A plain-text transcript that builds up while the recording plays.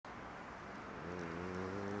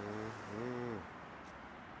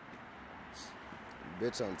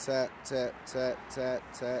Bitch, I'm tap, tap, tap, tap,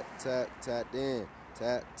 tap, tap, tapped in.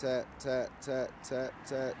 Tap, tap, tap, tap, tap,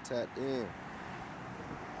 tap, tapped in.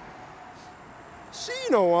 She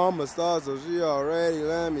know I'm a star, so she already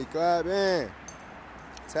let me clap in.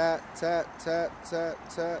 Tap, tap, tap, tap,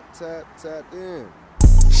 tap, tap, tapped in.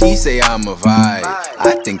 She say I'm a vibe,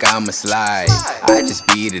 I think I'm a slide. I just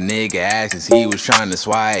beat a nigga ass since he was trying to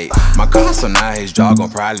swipe. My car so now his jaw gon'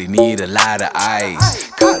 probably need a lot of ice.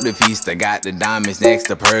 Caught the piece that got the diamonds next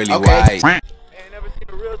to pearly white. I ain't never seen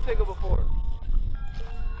a real tigger before.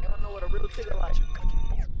 I don't know what a real tigger like.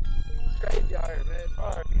 It's crazy out here, man. It's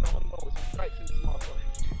hard. You know, I'm going with some stripes in this motherfucker.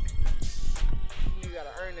 You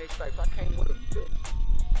gotta earn their stripes. I came with them, you feel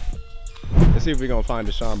me? Let's see if we gonna find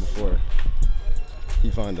Deshaun before he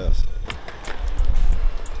find us.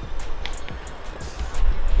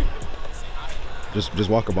 Just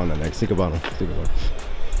walk up on that next. Think about him. Think about him.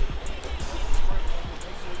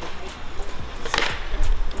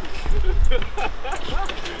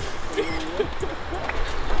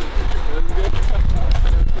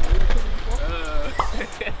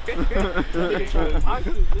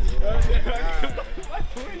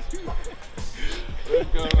 What's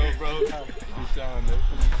going on, bro? Deshaun,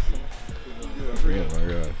 Oh my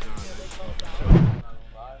God.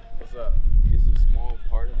 what's up? It's a small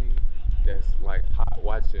part of me that's like hot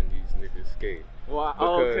watching these niggas skate. Well,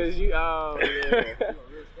 cause you, yeah.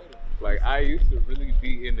 Like I used to really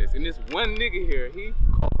be in this, and this one nigga here, he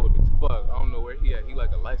cold as fuck. I don't know where he at. He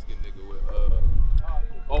like a light skinned nigga with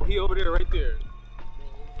oh, he over there, right there.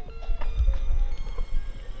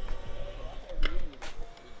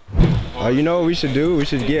 You know what we should do? We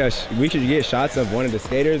should get shots of one of the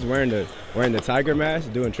skaters wearing the tiger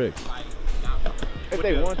mask doing tricks. If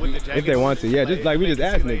they want to. If they want to, yeah. Just like we just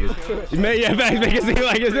asked niggas. Yeah, make it seem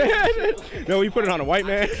like it's no, we put it on a white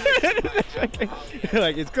man.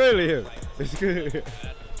 Like it's clearly him. It's good.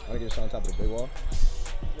 Wanna get a shot on top of the big wall?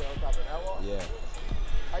 You on top of that wall? Yeah.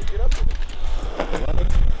 How you get up there?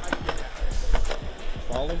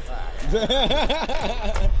 Falling?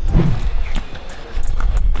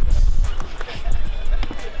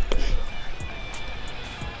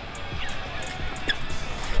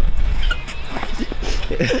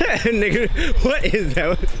 Nigga, what is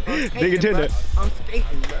that? Nigga, turn that. I'm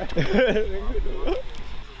skating, bro.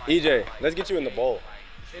 EJ, let's get you in the bowl.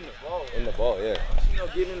 In the bowl? In the bowl, yeah. You know,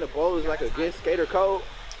 getting in the bowl is like a good skater code.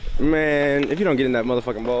 Man, if you don't get in that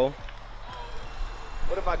motherfucking bowl.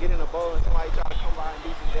 What if I get in a bowl and somebody try to come by and do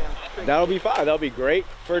some damn tricks? That'll be fine. That'll be great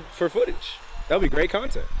for footage. That'll be great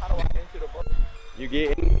content. How do I enter the bowl? You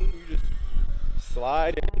get in, you just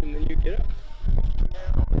slide in, and then you get up.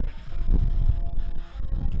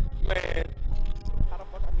 Man, How the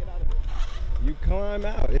fuck I get out of here? you climb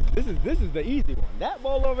out. This is the easy one. That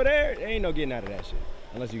bowl over there, there ain't no getting out of that shit.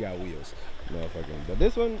 Unless you got wheels. Motherfucking. But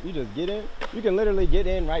this one, you just get in. You can literally get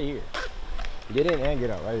in right here. Get in and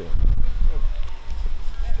get out right here.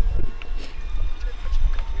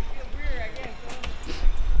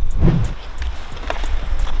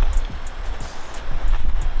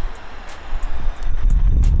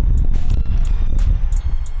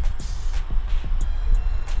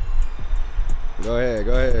 Go ahead,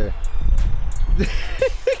 go ahead.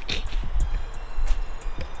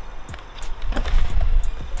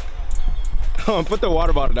 Come on, put the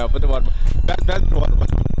water bottle down. Put the water bottle. Pass the water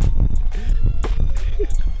bottle.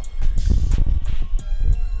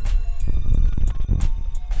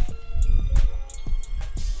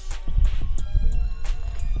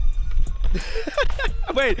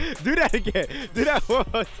 Wait, do that again. Do that one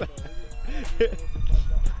more time.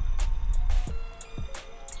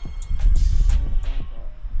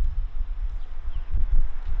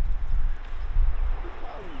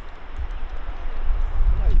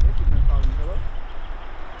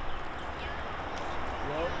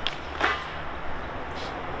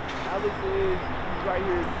 Alex is right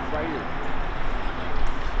here, right here.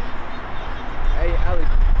 Hey, Alex,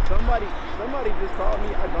 somebody just called me.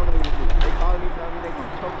 I don't know who this is. They called me, telling me they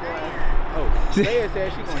gonna choke your ass. Oh, Leia said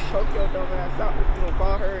she gonna choke your dumb ass out. You gonna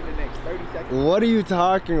call her in the next 30 seconds? What are you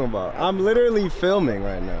talking about? I'm literally filming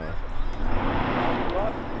right now.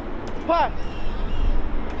 What?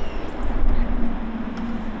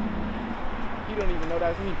 You don't even know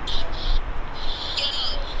that's me.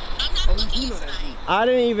 Oh, you do know that's me. I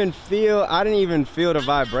didn't even feel the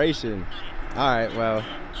vibration. All right, well,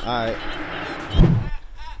 all right.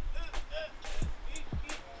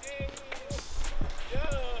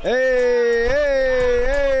 Hey, hey,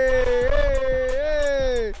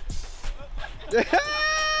 hey, hey, hey.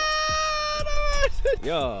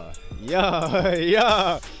 Yo, yo,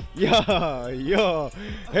 yo, yo, yo.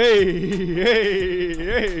 Hey, hey,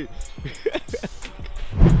 hey.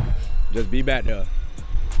 Just be back there.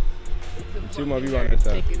 2 more people on that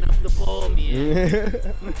side. Picking up the ball, man.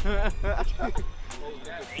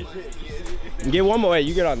 Get one more. Hey,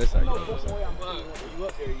 you get on this side. You up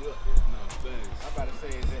there, you up. I'm about to say,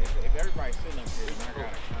 if everybody's sitting up here, then I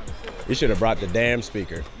gotta kind of sit. You should have brought the damn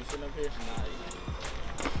speaker. You sitting up here?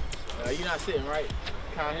 Nah. You're not sitting, right?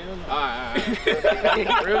 Alright.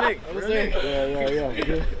 Real nigga.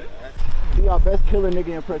 Yeah. Be our best killer nigga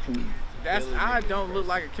impression. I don't look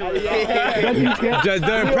like a killer. Just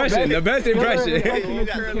the impression, the best impression.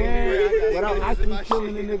 Without actually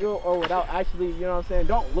killing the nigga, or without actually, you know what I'm saying?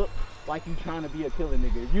 Don't look like you trying to be a killer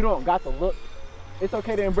nigga. If you don't got the look, it's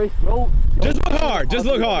okay to embrace no. Just look hard. Just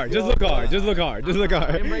look hard. Just look hard. Just look hard. Just look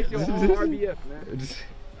hard. Embrace your own RBF, man. I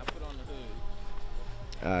put on the hood.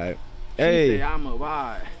 All right. She Hey. say I'm a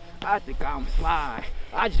ride. I think I'm slide.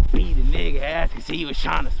 I just beat a nigga ass cause he was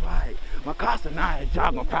trying to swipe. My cost of nine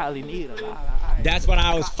job gonna probably need a lot of ice. That's what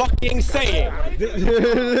I was fucking saying.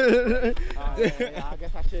 Yeah, I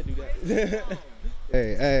guess I should do that.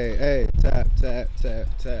 Hey. Tap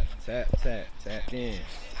in.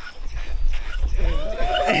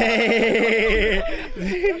 Hey.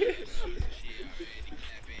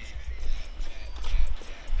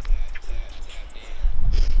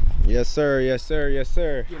 Yes, sir.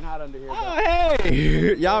 Getting hot under here. Oh,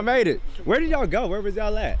 hey! Y'all made it. Where did y'all go? Where was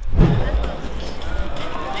y'all at?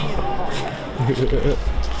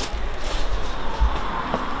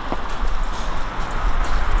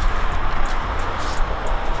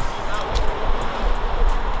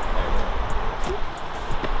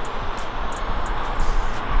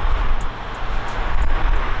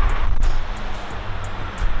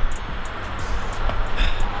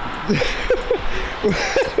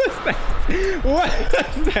 What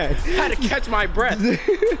was that? I had to catch my breath.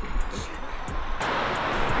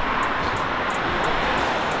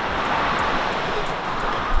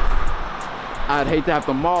 I'd hate to have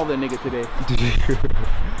to maul that nigga today. Did you? No,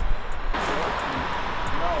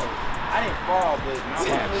 I didn't fall, but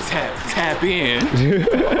Tap in.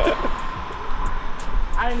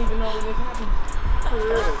 I didn't even know when this happened. For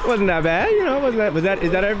real. Wasn't that bad, you know? Is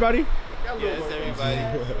that everybody? Yeah, it's everybody.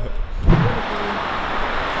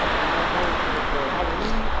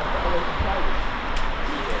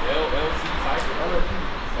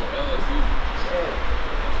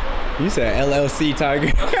 You said LLC Tiger.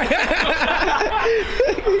 You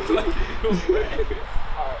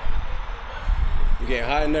getting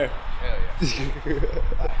hot in there? Hell yeah.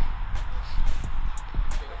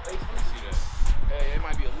 Hey, it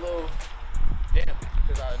might be a little damp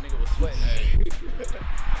because our nigga was sweating.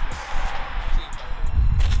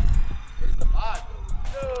 It's the odd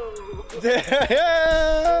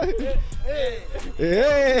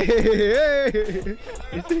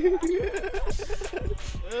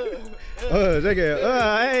Oh, check it.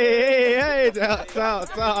 Hey, talk,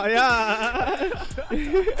 yeah.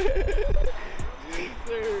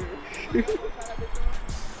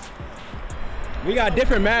 We got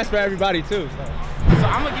different masks for everybody too. So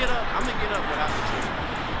I'm gonna get up without the chick.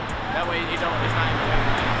 That way it's not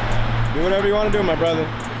even. do whatever you want to do, my brother.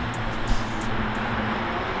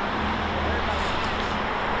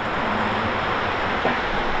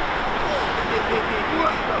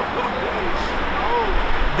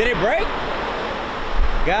 Did it break?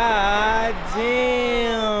 God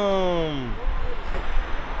damn.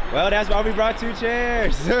 Well, that's why we brought 2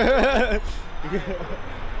 chairs.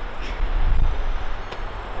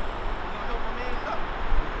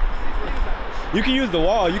 You can use the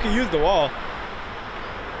wall. You can use the wall.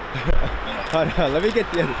 Hold on, let me get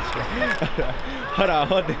the other chair. Hold on,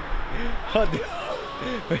 hold it. Hold it.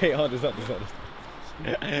 Wait, hold this.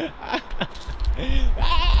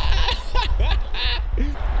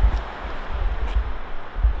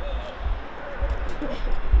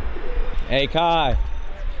 Hey, Kai.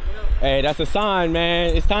 Hey, that's a sign,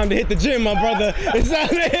 man. It's time to hit the gym, my brother. It's time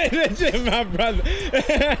to hit the gym, my brother.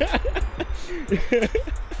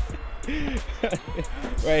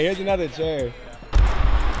 Wait, here's another chair.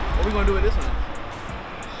 What we gonna do with this one?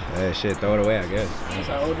 Hey, shit, throw it away, I guess. That's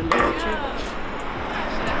our older lady chair.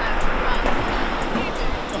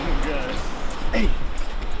 Oh, God. Hey.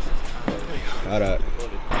 Hold up.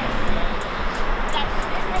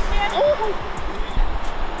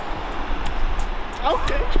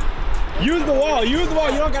 Okay. Use the wall. You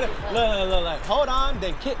don't gotta. Look. Hold on,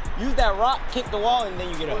 then kick. Use that rock, kick the wall, and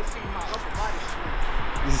then you get up.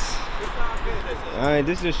 Alright,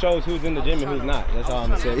 this just shows who's in the gym and who's not. That's all I'm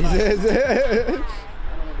gonna say.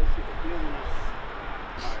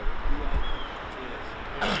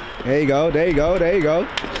 There you go.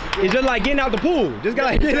 It's just like getting out the pool. Just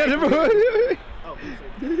gotta get out the pool.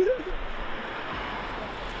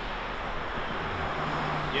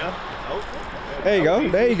 Yeah. Oh. There you go.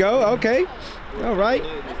 There you go. Okay. All right.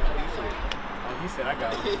 Oh, he said I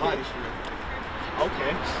got a body strip.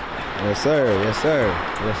 Okay. Yes, sir. Yes, sir.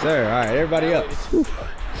 Yes, sir. All right, everybody up. Whew.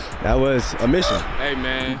 That was a mission. Hey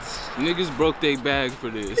man, niggas broke their bag for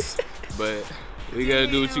this, but you gotta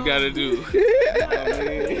do what you gotta do.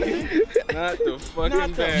 Not the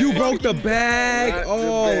fucking bag. You broke the bag. Not the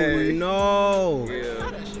Oh bag. no.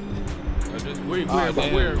 Yeah.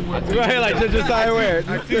 Where? Right here, like just decide where. I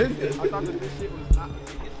thought that this shit was not.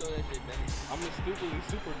 I'm a stupidly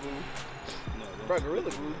super glue. Bro,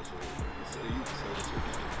 Gorilla Glue.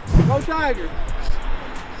 Go Tiger.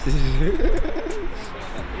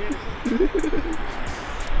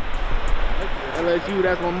 LSU,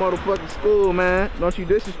 that's my motherfucking school, man. Don't you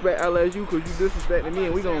disrespect LSU because you disrespecting me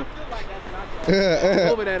and we gon'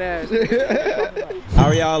 over that ass. How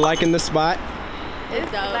are y'all liking the spot?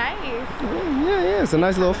 It's nice. Yeah, it's a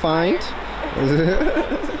nice little find.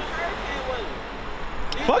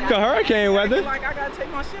 Fuck the hurricane weather. Like I gotta take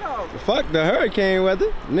my shit off. Fuck the hurricane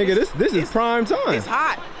weather. Nigga, this is prime time. It's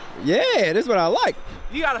hot. Yeah, this is what I like.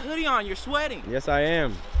 You got a hoodie on, you're sweating. Yes, I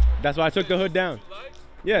am. That's why I took the hood down.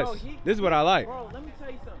 Yes, this is what I like. Bro, let me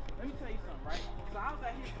tell you something, right? So I was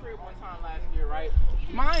at his crib one time last year, right?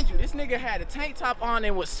 Mind you, this nigga had a tank top on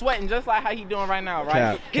and was sweating just like how he doing right now,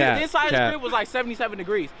 right? His inside his crib was like 77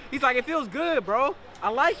 degrees. He's like, it feels good, bro. I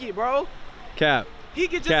like it, bro. Cap. He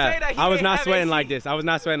could just say that he I was didn't not have sweating AC. like this. I was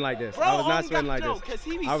not sweating like this. Bro, I was not sweating like no, this. Cause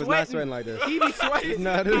he be I was not sweating like this. He be sweating.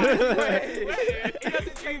 No. It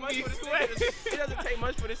doesn't take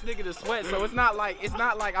much for this nigga to sweat. So it's not like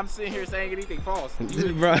I'm sitting here saying anything false.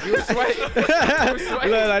 Bro. You were sweating. Look,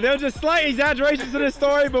 like, there was just slight exaggerations to this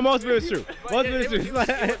story, but most of it was true. Most of it was true. It was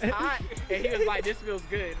hot, and he was like, "This feels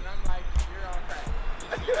good," and I'm like, "You're on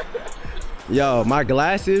track." Yo, my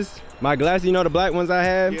glasses, you know the black ones I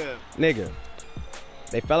have? Yeah. Nigga,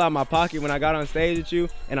 they fell out my pocket when I got on stage with you,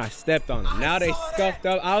 and I stepped on them. Now they scuffed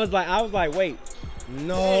up. I was like, wait,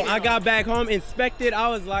 no. I got back home, inspected. I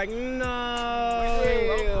was like, no.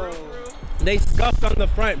 They scuffed on the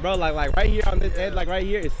front, bro. Like right here on this edge, like right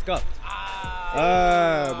here, it's scuffed.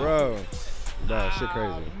 Bro, shit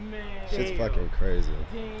crazy. Shit's fucking crazy.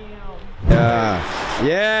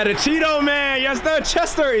 Yeah, the Cheeto man. Yes, sir.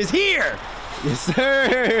 Chester is here. Yes,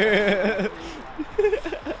 sir.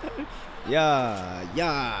 Yeah.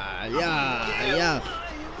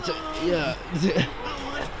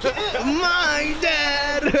 My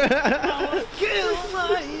dad.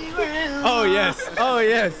 Oh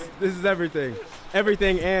yes. This is everything.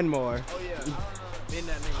 Everything and more. Oh yeah. Been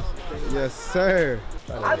that nigga. Yes, sir.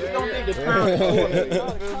 I just don't think the crown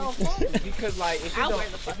because like if I'll wear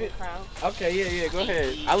the fucking crown. Okay, yeah, go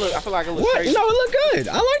ahead. I feel like it looks What? crazy. No, it look good.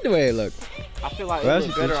 I like the way it looked. I feel like Well, it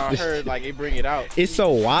looks better on her, like it bring it out. It's so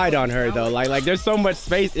wide on her though. Like there's so much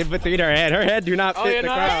space in between her head. Her head do not fit the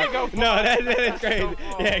that crown. shit go No, that is crazy.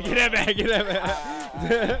 Yeah, get that back.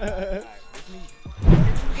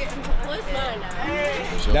 What's mine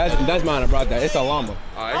now? That's mine. I brought that. It's a llama.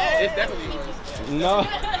 It's definitely yours. No.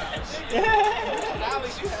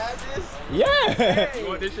 Alex, you have this? Yeah. You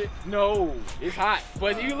want this shit? No, it's hot.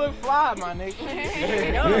 But you look fly, my nigga.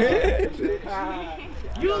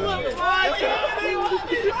 You look fly.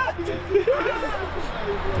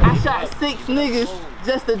 I shot 6 niggas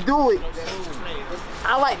just to do it.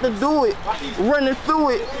 I like to do it. Running through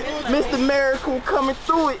it. Mr. Miracle coming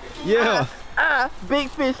through it. Yeah. Big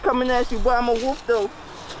fish coming at you, boy. I'm a wolf though.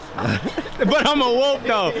 But I'm a wolf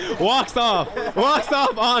though. Walks off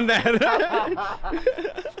on that.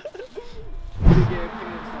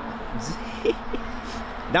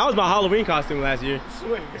 That was my Halloween costume last year.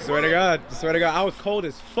 Swear to God, I was cold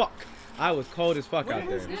as fuck. out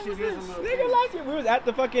there. Nigga, last year we was at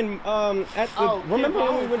the fucking remember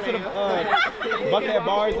when we went to the Buckhead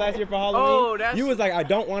bars last year for Halloween? Oh, that's... You was like, I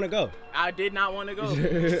don't want to go. I did not want to go.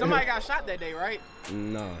 Somebody got shot that day, right?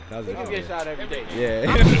 No, that was a Niggas get shot every day. Yeah.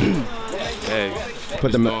 Hey,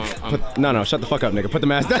 Put the no, shut the fuck up, nigga. Put the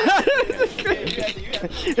mask down.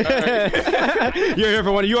 You're here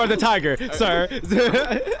for one. You are the tiger, sir.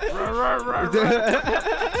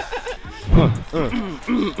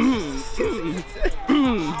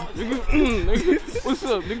 What's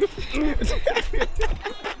up, nigga?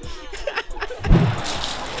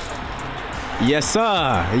 Yes,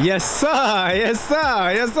 sir. Yes, sir. Yes,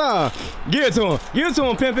 sir. Yes, sir. Give it to him. Give it to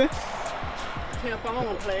him, pimpin'. Pimp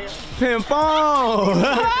on, player. Pimp on.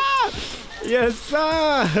 Yes,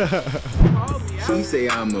 sir. Call me. She say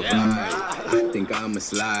I'm a vibe, I think I'm a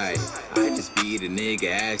slide. I just beat a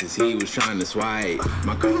nigga ass cause he was trying to swipe.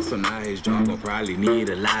 My car so now his jaw gon' probably need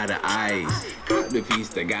a lot of ice. Cut the piece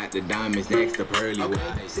that got the diamonds next to pearly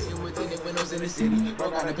white. Sitting with tinted windows in the city,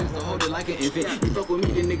 broke out a pistol, hold it like an infant. You fuck with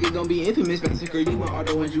me, the nigga gon' be infamous. Massacre, you want all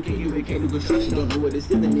the ones you can do, it can't do construction, don't know what the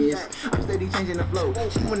ceiling is. I'm steady changing the flow.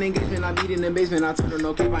 She want engagement, I beat in the basement. I told her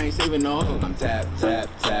no cap, I ain't saving no hoe. I'm tap, tap,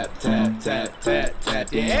 tap, tap, tap, tap,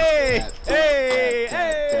 tap, yeah. Hey, hey,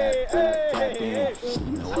 hey, hey.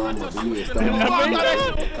 No, I'm a be a star. I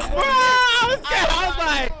was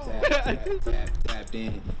like, Tap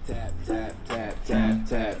in, tap, tap, tap, tap,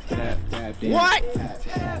 tap, tap, tap in. what? Tap,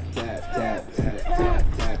 tap, tap, tap, tap,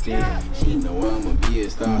 tap in. She know I'ma be a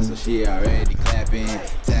star, so she already clapping.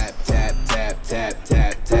 Tap, tap, tap, tap,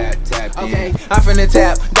 tap, tap, tap in. Okay, I'm from the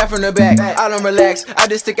tap, that from the back. I don't relax, I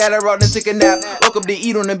just stick out a route and take a nap. Woke up to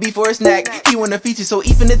eat on the beef for a snack. He want a feature, so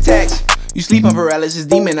eat from the tax. You sleep on paralysis,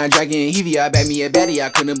 demon, I dragon and heavy. I bet me a baddie, I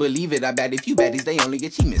couldn't believe it. I bet if you baddies, they only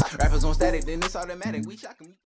get cheapness. Rappers on static, then it's automatic. We shockin'